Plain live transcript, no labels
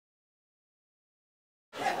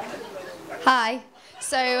Hi.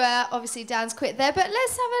 So obviously Dan's quit there, but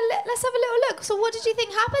let's have a little look. So what did you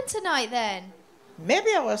think happened tonight then?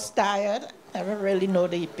 Maybe I was tired. I don't really know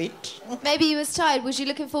the bit. Maybe you was tired. Was you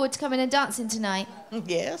looking forward to coming and dancing tonight?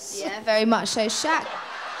 Yes. Yeah, very much so. Shaq.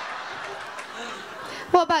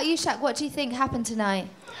 What about you, Shaq? What do you think happened tonight?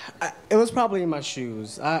 It was probably my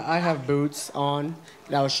shoes. I have boots on,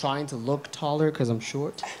 and I was trying to look taller because I'm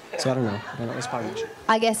short. So I don't know. It was probably my shoes.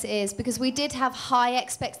 I guess it is, because we did have high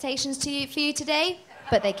expectations for you today,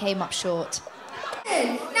 but they came up short.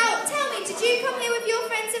 Now, tell me, did you come here with your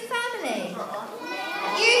friends and family?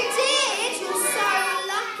 You did? You're so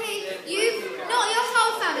lucky. Not your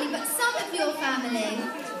whole family, but some of your family.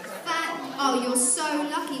 Oh, you're so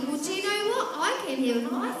lucky. Well, do you know what? I came here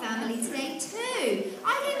with my family today too.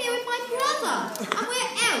 I came here with my brother, and we're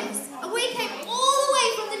elves, and we came all the way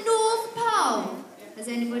from the North Pole. Has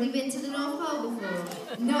anybody been to the North Pole before?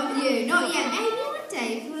 Not you, not yet. Maybe one day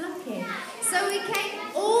if you're lucky. So we came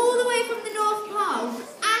all the way from the North Pole,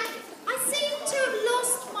 and I seem to have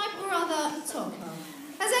lost my brother Topper.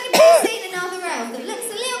 Has anybody seen another elf that looks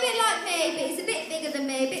a little bit like me, but he's a bit bigger than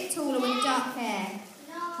me, a bit taller with dark hair?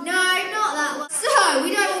 No, not that one. So, we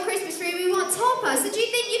don't want Christmas tree, we want Topper. So do you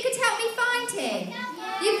think you could help me find him?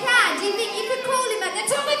 You can? Do you think you could call him at the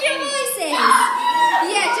top of your voices?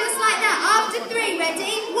 Yeah, just like that. After 3,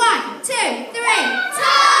 ready? 1, 2, 3.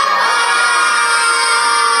 Topper!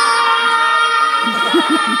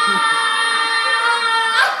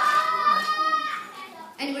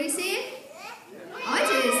 Anybody see him? I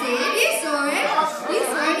didn't see him. You saw him. You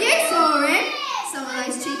saw him. You saw him. Some of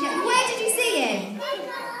those cheeky. Where did you see him?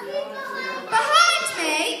 Behind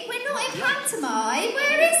me? We're not in pantomime.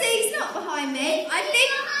 Where is he? He's not behind me.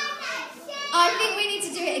 I think we need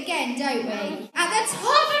to do it again, don't we? At the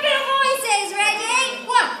top of your voices, ready?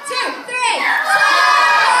 1, 2,